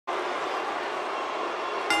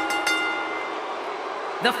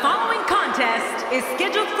The following contest is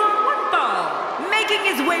scheduled for one fall, making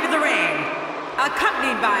his way to the ring,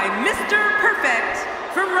 accompanied by Mr. Perfect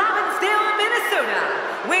from Robbinsdale,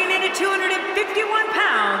 Minnesota, weighing in at 251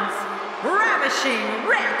 pounds, Ravishing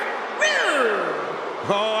Rick Rude.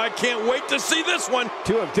 Oh, I can't wait to see this one.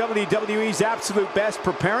 Two of WWE's absolute best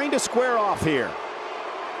preparing to square off here.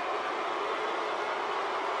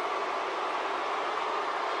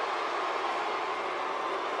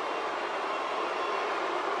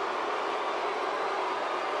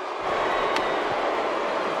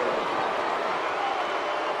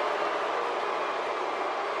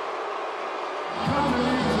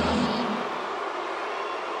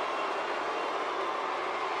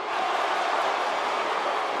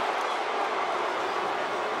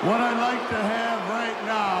 What I'd like to have right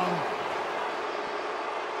now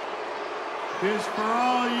is for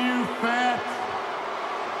all you fat,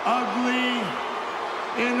 ugly,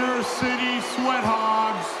 inner city sweat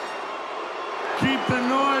hogs, keep the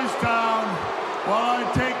noise down while I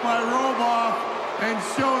take my robe off and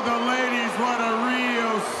show the ladies what a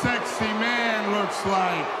real sexy man looks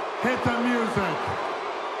like. Hit the music.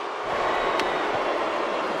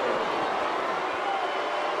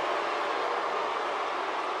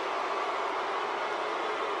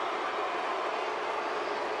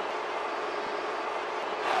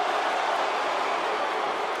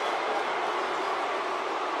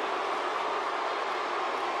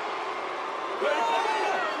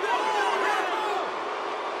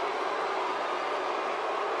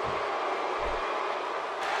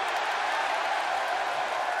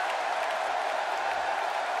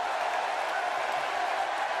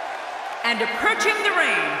 And approaching the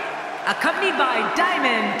ring, accompanied by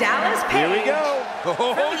Diamond Dallas Page. Here we go.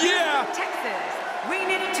 Oh, yeah. Texas, weighing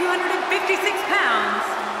in at 256 pounds,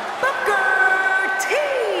 Booker T.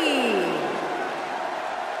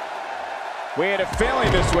 We had a feeling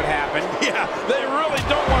this would happen. Yeah, they really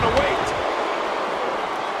don't want to wait.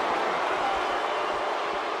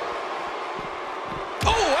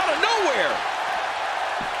 Oh, out of nowhere.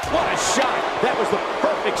 What a shot. That was the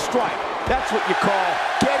perfect strike. That's what you call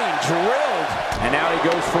getting drilled. And now he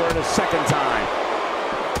goes for it a second time.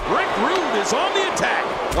 Rick Rude is on the attack.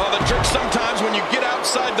 Well, the trick sometimes when you get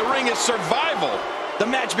outside the ring is survival. The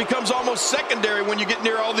match becomes almost secondary when you get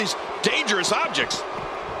near all these dangerous objects.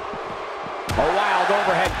 A wild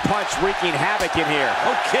overhead punch wreaking havoc in here.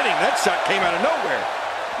 No kidding, that shot came out of nowhere.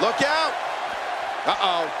 Look out.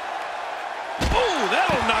 Uh-oh. Oh,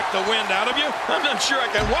 that'll knock the wind out of you. I'm not sure I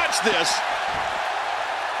can watch this.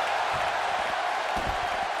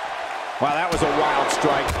 Wow, that was a wild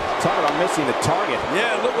strike. Talk about missing the target.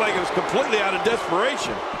 Yeah, it looked like it was completely out of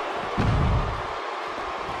desperation.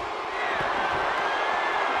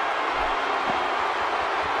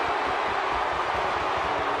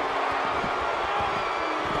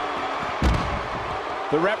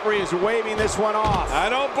 The referee is waving this one off. I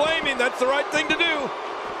don't blame him. That's the right thing to do.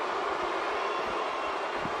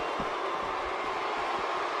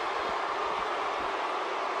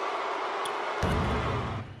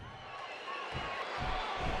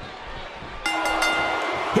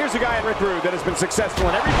 Here's a guy in Rick Rude that has been successful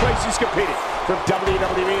in every place he's competed. From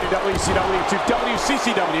WWE to WCW to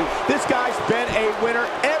WCCW, this guy's been a winner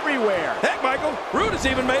everywhere. Heck, Michael, Rude has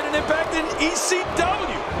even made an impact in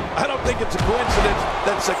ECW. I don't think it's a coincidence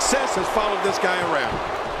that success has followed this guy around.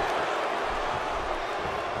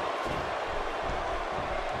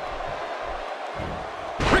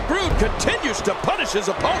 Rick Rude continues to punish his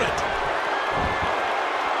opponent.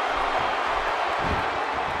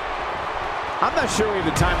 I'm not sure we have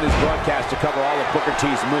the time in this broadcast to cover all of Booker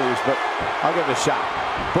T's moves, but I'll give it a shot.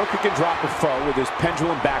 Booker can drop a foe with his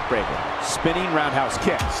pendulum backbreaker, spinning roundhouse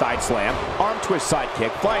kick, side slam, arm twist side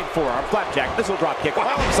kick, flying forearm, flapjack, missile drop kick,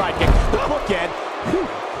 violent side kick, the bookend. Whew,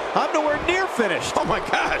 I'm nowhere near finished. Oh my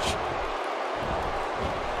gosh.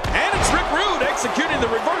 And it's Rick Rude executing the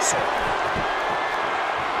reversal.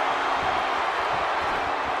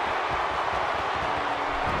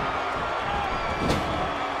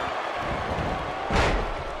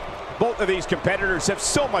 Both of these competitors have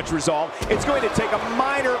so much resolve, it's going to take a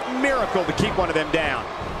minor miracle to keep one of them down.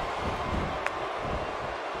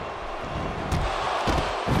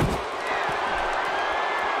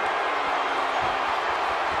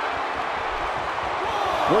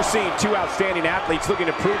 We're seeing two outstanding athletes looking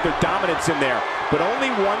to prove their dominance in there, but only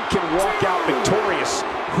one can walk out victorious.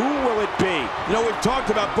 Who will it be? You know, we've talked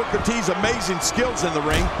about Booker T's amazing skills in the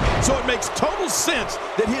ring, so it makes total sense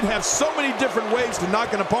that he'd have so many different ways to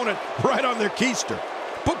knock an opponent right on their keister.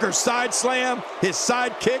 Booker's side slam, his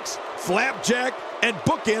side kicks, flapjack, and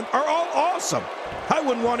bookend are all awesome. I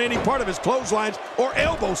wouldn't want any part of his clotheslines or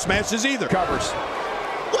elbow smashes either. Covers.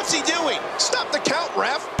 What's he doing? Stop the count,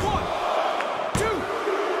 ref. 1, 2.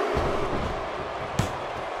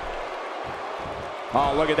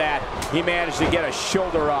 Oh, look at that. He managed to get a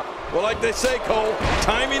shoulder up. Well, like they say, Cole,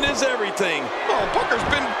 timing is everything. Oh, Booker's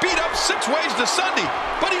been beat up 6 ways to Sunday,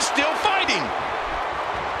 but he's still fighting.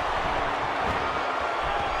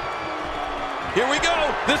 Here we go.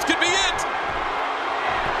 This could be it.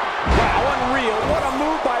 Wow, unreal. What a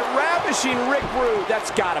move by ravishing Rick Rude. That's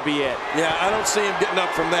got to be it. Yeah, I don't see him getting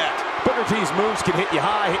up from that. Booker T's moves can hit you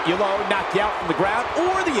high, hit you low, knock you out from the ground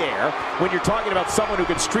or the air. When you're talking about someone who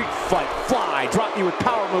can street fight, fly, drop you with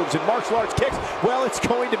power moves and martial arts kicks, well, it's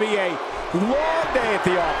going to be a long day at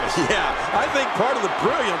the office. Yeah, I think part of the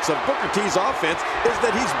brilliance of Booker T's offense is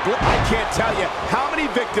that he's... I can't tell you how many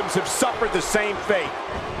victims have suffered the same fate.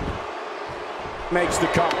 Makes the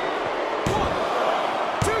cover. 1,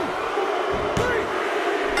 2, 3.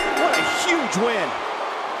 What a huge win.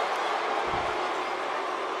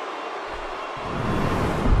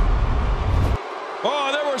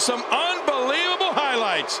 Oh, there were some unbelievable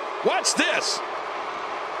highlights. Watch this.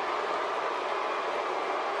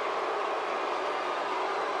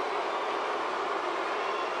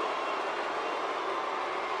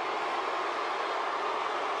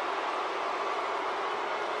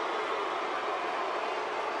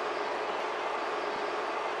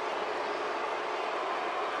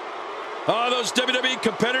 Oh, those WWE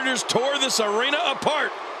competitors tore this arena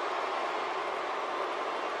apart.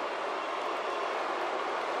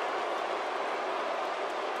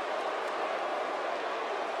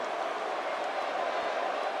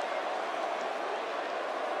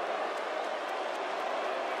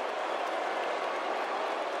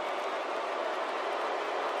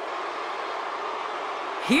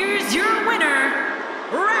 Here's your winner,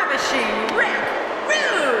 Ravishing Rick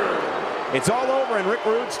Rude. It's all over and Rick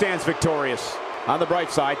Rude stands victorious. On the bright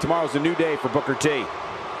side, tomorrow's a new day for Booker T.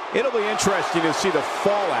 It'll be interesting to see the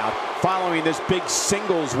fallout following this big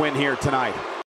singles win here tonight.